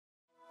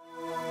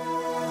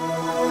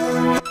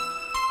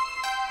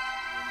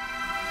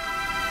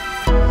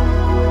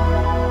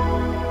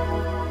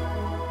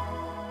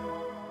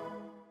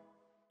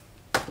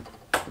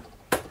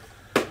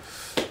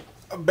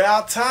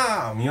About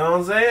time, you know what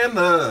I'm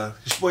saying?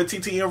 It's your boy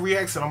TTM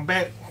Reacts, and I'm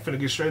back. I'm finna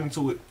get straight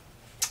into it.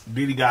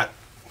 Diddy got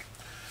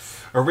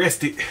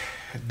arrested.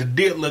 The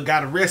diddler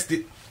got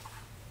arrested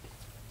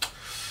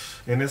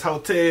in this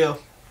hotel.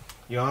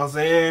 You know what I'm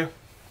saying?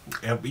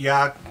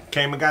 FBI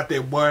came and got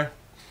that boy.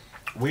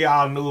 We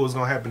all knew it was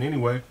gonna happen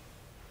anyway,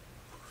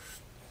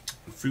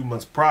 a few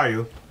months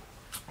prior.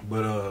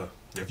 But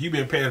if you've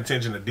been paying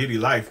attention to Diddy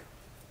life,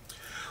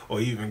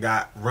 or even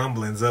got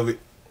rumblings of it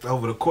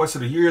over the course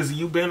of the years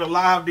you've been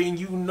alive, then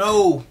you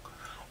know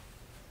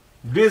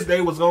this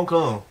day was gonna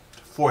come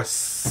for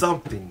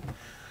something.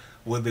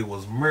 Whether it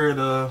was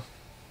murder,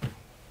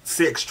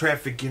 sex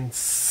trafficking,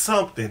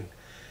 something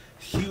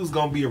he was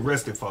gonna be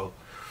arrested for.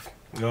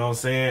 You know what I'm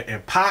saying?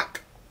 And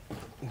Pac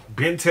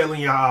been telling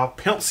y'all,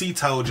 Pimp C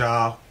told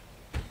y'all,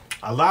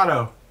 a lot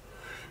of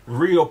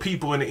real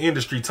people in the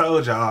industry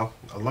told y'all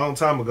a long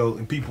time ago,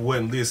 and people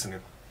wasn't listening.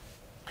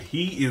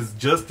 He is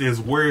just as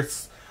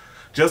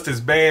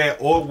bad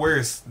or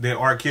worse than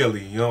R.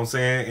 Kelly, you know what I'm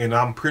saying? And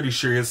I'm pretty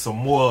sure it's some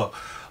more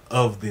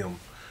of them.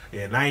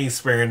 And I ain't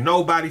sparing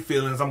nobody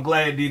feelings. I'm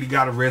glad Diddy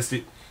got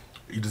arrested.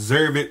 You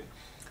deserve it.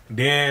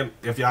 Then,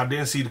 if y'all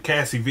didn't see the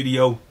Cassie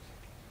video,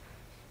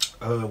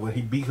 when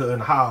he beat her in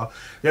the hall,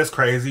 that's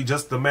crazy.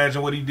 Just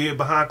imagine what he did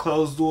behind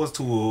closed doors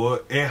to her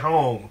at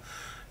home.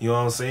 You know what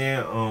I'm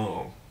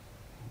saying?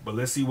 But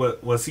let's see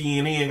what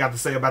CNN got to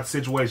say about the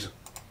situation.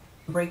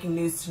 Breaking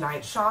news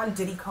tonight, Sean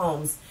Diddy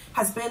Combs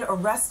has been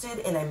arrested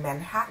in a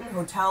Manhattan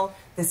hotel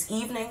this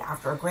evening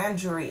after a grand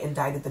jury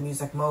indicted the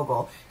music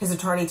mogul. His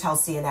attorney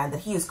tells CNN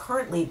that he is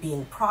currently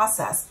being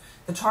processed.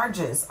 The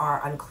charges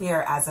are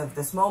unclear as of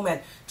this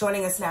moment.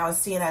 Joining us now is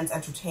CNN's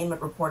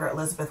entertainment reporter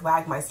Elizabeth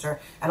Wagmeister,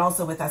 and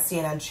also with us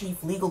CNN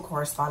chief legal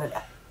correspondent.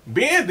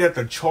 Being that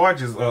the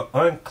charges are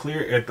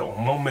unclear at the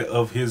moment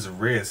of his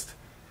arrest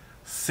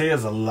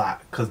says a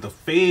lot, because the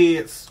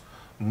feds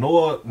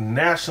nor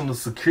national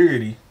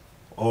security,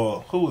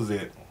 or who was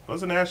it?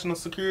 Was it national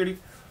security?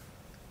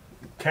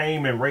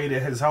 Came and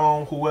raided his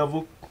home,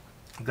 whoever.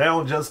 They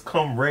don't just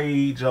come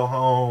raid your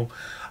home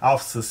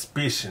off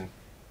suspicion.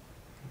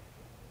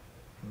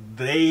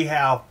 They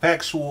have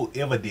factual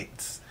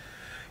evidence.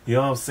 You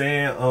know what I'm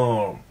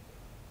saying?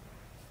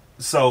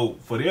 So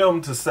for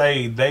them to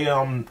say they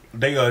are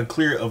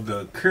unclear of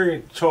the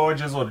current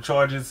charges or the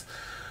charges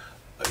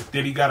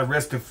that he got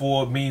arrested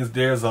for, means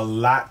there's a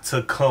lot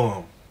to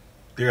come.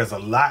 There's a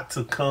lot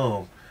to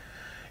come.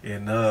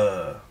 And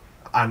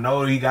I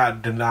know he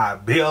got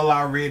denied bail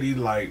already.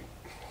 Like,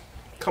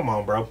 come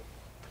on, bro.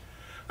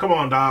 Come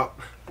on, dog.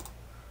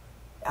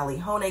 Ellie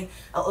Honig.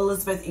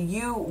 Elizabeth,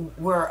 you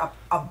were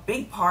a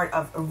big part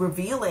of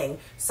revealing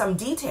some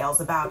details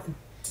about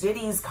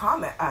Diddy's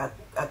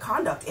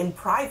conduct in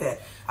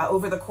private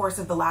over the course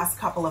of the last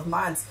couple of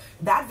months.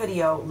 That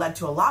video led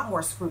to a lot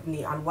more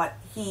scrutiny on what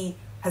he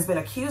has been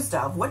accused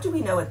of. What do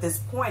we know at this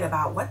point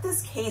about what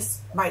this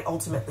case might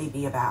ultimately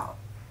be about?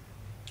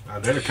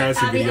 There's a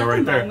Cassie video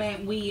right there. At the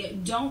moment, we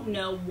don't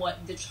know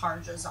what the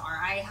charges are.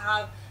 I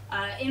have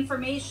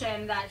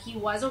information that he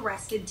was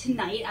arrested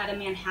tonight at a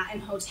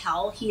Manhattan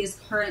hotel. He is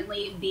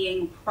currently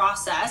being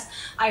processed.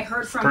 I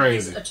heard from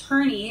his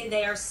attorney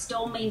they are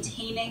still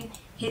maintaining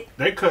his...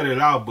 They cut it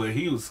out, but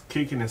he was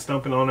kicking and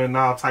stumping on it and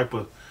all type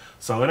of...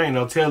 So it ain't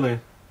no telling,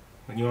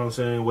 you know what I'm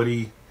saying, what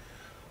he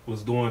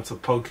was doing to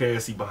poke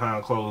Cassie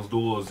behind closed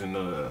doors.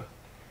 And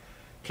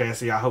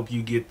Cassie, I hope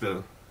you get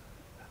the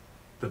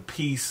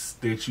peace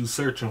that you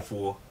searching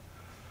for,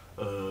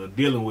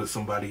 dealing with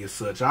somebody as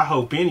such. I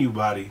hope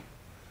anybody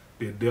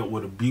that dealt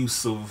with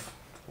abusive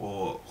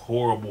or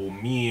horrible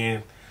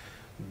men,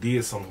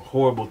 did some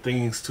horrible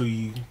things to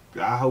you,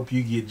 I hope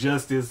you get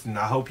justice, and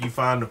I hope you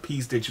find the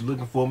peace that you're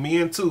looking for.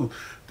 Men too,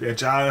 that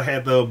y'all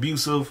had the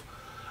abusive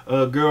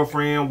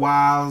girlfriend,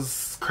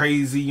 wives,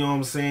 crazy, you know what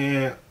I'm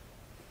saying?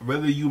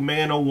 Whether you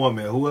man or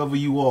woman, whoever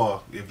you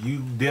are, if you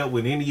dealt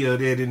with any of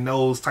that in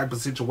those type of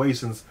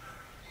situations,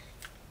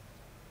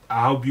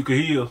 I hope you can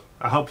heal.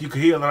 I hope you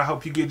can heal, and I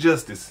hope you get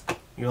justice.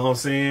 You know what I'm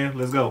saying?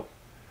 Let's go.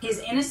 His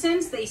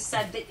innocence. They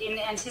said that in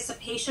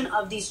anticipation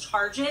of these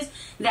charges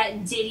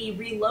that Diddy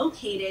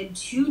relocated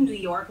to New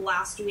York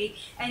last week.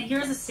 And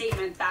here's a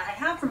statement that I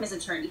have from his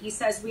attorney. He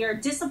says, "We are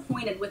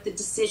disappointed with the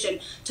decision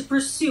to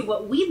pursue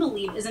what we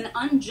believe is an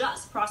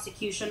unjust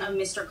prosecution of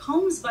Mr.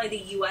 Combs by the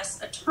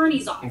U.S.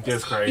 Attorney's Office."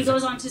 That's crazy. He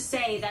goes on to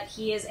say that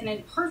he is an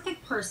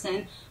imperfect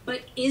person,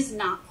 but is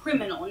not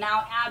criminal.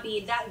 Now, Abby,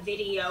 that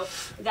video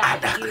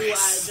that you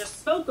just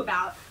spoke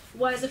about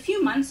was a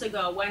few months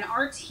ago when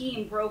our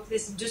team broke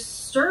this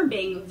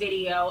disturbing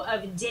video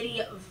of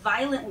Diddy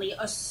violently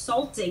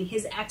assaulting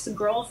his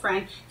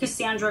ex-girlfriend,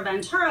 Cassandra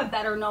Ventura,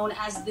 better known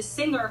as the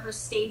singer, her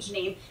stage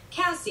name,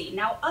 Cassie.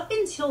 Now, up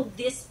until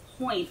this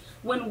point,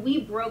 when we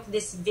broke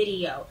this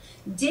video,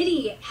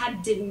 Diddy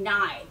had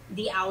denied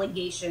the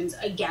allegations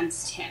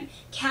against him.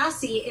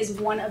 Cassie is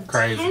one of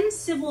 10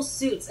 civil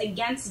suits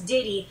against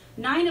Diddy,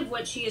 9 of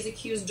which he is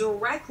accused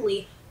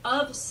directly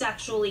of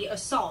sexually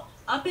assault.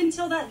 Up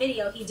until that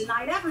video, he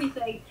denied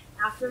everything.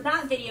 After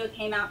that video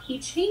came out, he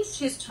changed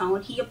his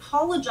tone. He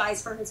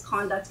apologized for his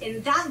conduct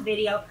in that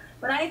video,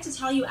 But I have to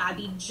tell you,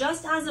 Abby,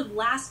 just as of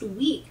last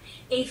week,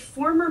 a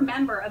former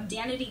member of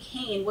Danity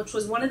Kane, which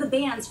was one of the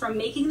bands from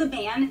Making the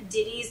Band,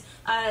 Diddy's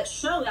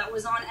show that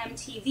was on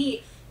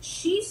MTV,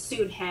 she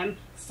sued him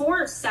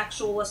for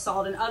sexual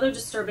assault and other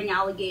disturbing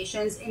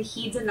allegations, and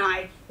he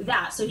denied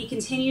that. So he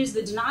continues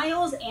the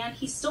denials, and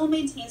he still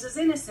maintains his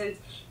innocence,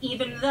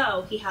 even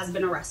though he has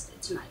been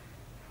arrested tonight.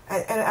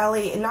 And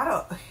Ellie, not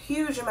a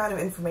huge amount of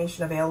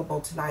information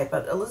available tonight,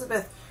 but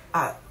Elizabeth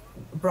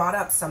brought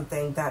up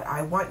something that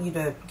I want you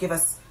to give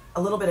us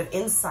a little bit of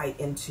insight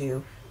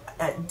into.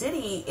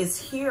 Diddy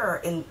is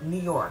here in New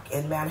York,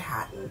 in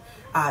Manhattan.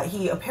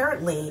 He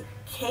apparently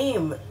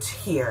came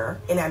here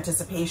in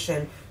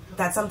anticipation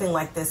that something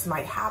like this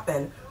might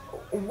happen.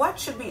 What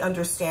should we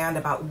understand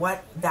about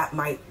what that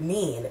might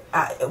mean?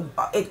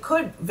 It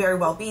could very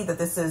well be that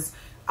this is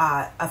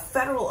a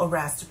federal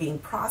arrest being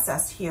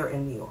processed here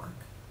in New York.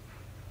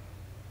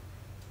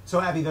 So,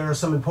 Abby, there are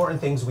some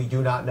important things we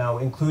do not know,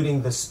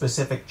 including the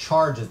specific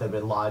charges that have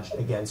been lodged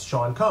against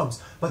Sean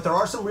Combs. But there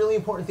are some really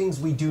important things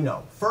we do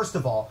know. First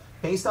of all,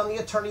 based on the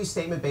attorney's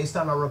statement, based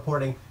on our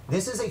reporting,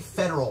 this is a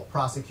federal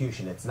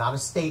prosecution. It's not a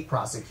state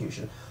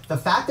prosecution. The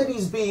fact that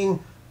he's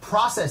being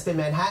processed in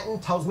Manhattan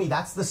tells me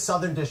that's the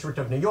Southern District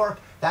of New York.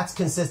 That's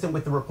consistent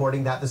with the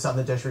reporting that the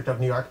Southern District of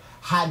New York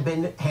had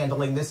been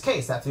handling this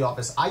case. That's the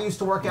office I used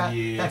to work at.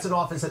 Yeah. That's an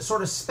office that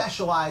sort of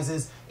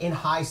specializes in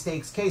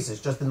high-stakes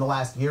cases. Just in the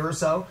last year or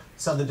so,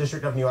 Southern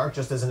District of New York,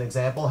 just as an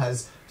example,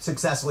 has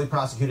successfully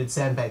prosecuted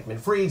Sam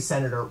Bankman-Fried,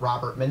 Senator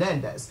Robert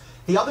Menendez.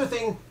 The other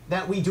thing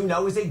that we do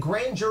know is a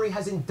grand jury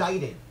has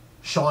indicted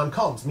Sean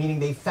Combs, meaning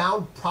they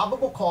found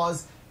probable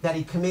cause that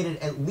he committed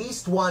at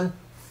least one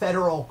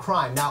federal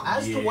crime. Now,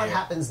 as to what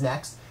happens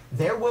next,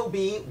 there will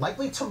be,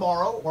 likely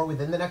tomorrow or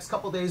within the next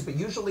couple of days, but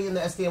usually in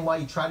the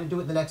SDNY, you try to do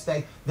it the next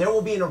day, there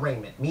will be an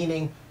arraignment,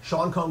 meaning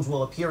Sean Combs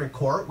will appear in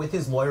court with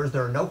his lawyers.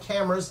 There are no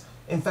cameras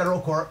in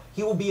federal court.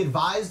 He will be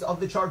advised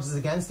of the charges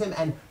against him,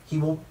 and he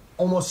will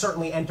almost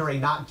certainly enter a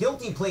not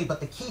guilty plea.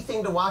 But the key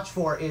thing to watch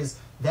for is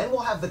then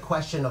we'll have the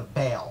question of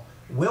bail.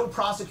 Will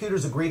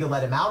prosecutors agree to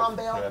let him out on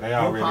bail?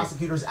 Will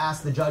prosecutors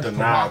ask the judge to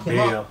lock him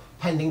up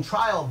pending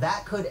trial?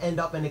 That could end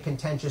up in a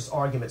contentious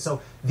argument.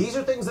 So these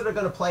are things that are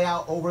going to play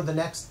out over the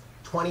next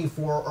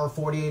 24 or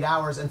 48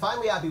 hours. And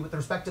finally, Abby, with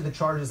respect to the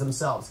charges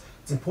themselves,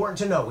 it's important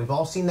to note, we've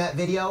all seen that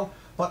video,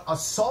 but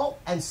assault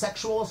and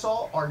sexual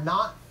assault are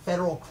not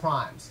federal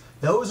crimes.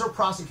 Those are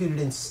prosecuted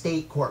in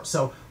state court.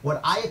 So what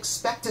I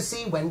expect to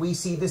see when we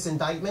see this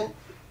indictment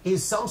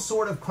is some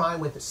sort of crime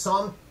with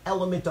some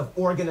element of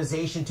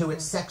organization to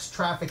it, sex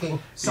trafficking,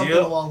 something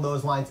along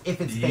those lines, if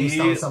it's based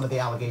on some of the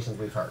allegations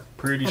we've heard.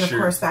 And of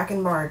course, back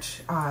in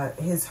March,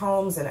 his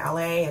homes in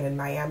LA and in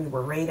Miami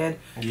were raided.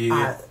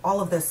 All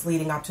of this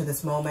leading up to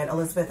this moment.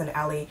 Elizabeth and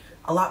Ellie,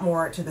 a lot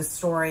more to this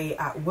story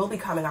will be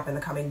coming up in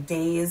the coming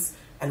days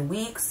and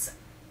weeks.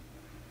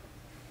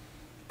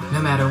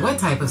 No matter what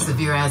type of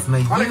severe asthma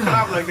you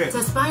have,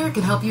 Aspire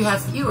can help you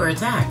have fewer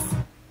attacks.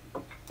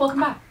 Welcome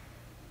back.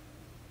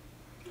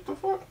 What the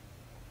fuck?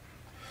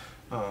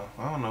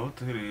 I don't know what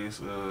the hell it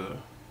is.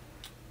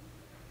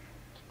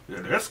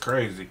 Yeah, that's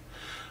crazy.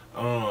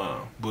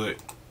 But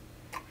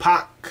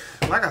Pac,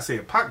 like I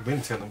said, Pac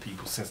been telling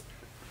people since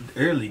the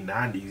early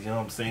 90s, you know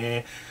what I'm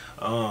saying?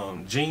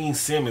 Gene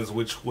Simmons,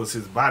 which was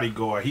his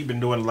bodyguard, he been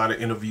doing a lot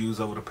of interviews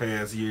over the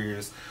past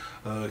years.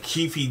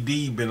 Keefy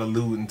D been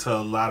alluding to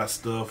a lot of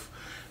stuff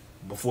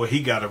before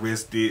he got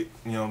arrested,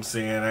 you know what I'm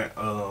saying?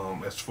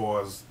 As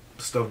far as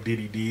stuff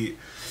Diddy did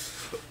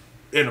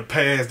in the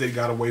past they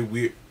got away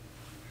with.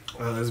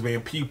 There's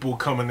been people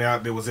coming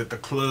out that was at the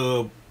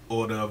club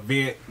or the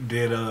event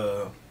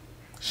that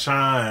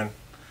Shine,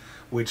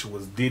 which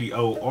was Diddy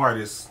old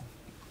artist,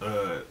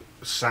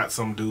 shot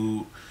some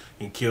dude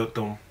and killed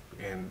him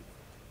and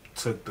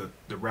took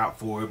the route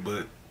for it.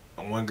 But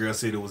one girl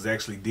said it was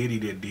actually Diddy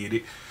that did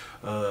it.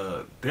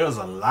 There's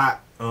a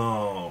lot.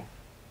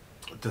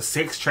 The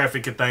sex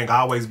trafficking thing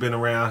always been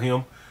around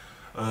him.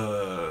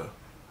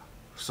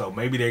 So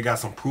maybe they got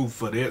some proof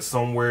for that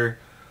somewhere.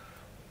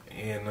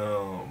 And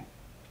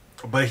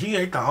but he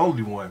ain't the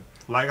only one.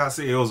 Like I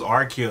said, it was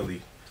R.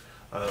 Kelly,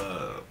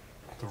 the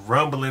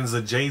rumblings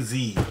of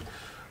Jay-Z,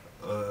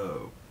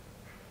 and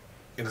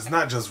it's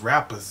not just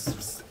rappers,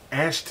 it's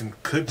Ashton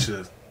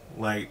Kutcher,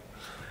 like,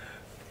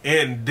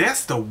 and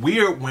that's the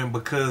weird one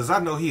because I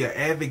know he an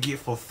advocate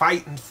for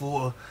fighting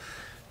for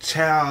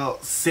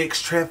child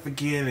sex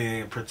trafficking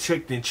and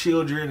protecting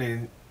children,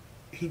 and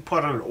he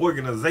part of an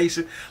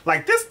organization.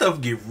 Like, this stuff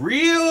get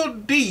real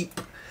deep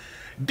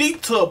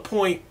to a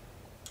point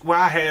where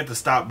I had to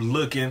stop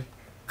looking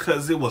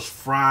because it was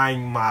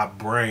frying my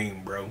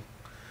brain, bro.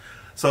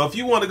 So if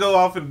you want to go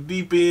off in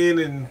the deep end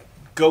and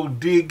go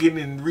digging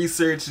and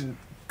researching,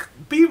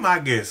 be my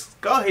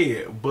guest. Go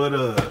ahead.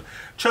 But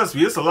trust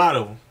me, it's a lot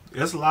of them.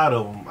 It's a lot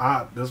of them.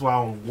 That's why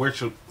I don't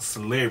worship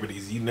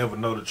celebrities. You never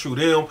know the truth.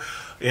 Them,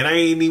 and I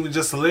ain't even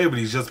just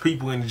celebrities, just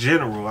people in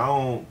general. I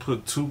don't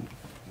put too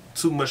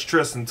much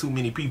trust in too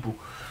many people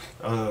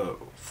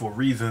for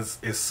reasons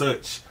as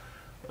such.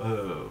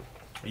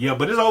 Yeah,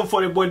 but it's over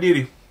for that boy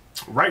Diddy.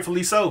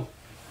 Rightfully so.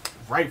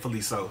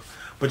 rightfully so.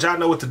 But y'all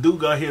know what to do.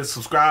 Go ahead and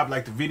subscribe,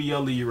 like the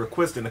video, leave your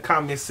request in the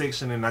comment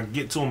section, and I'll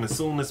get to them as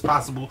soon as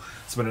possible.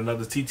 It's been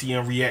another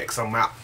TTM Reacts. I'm out.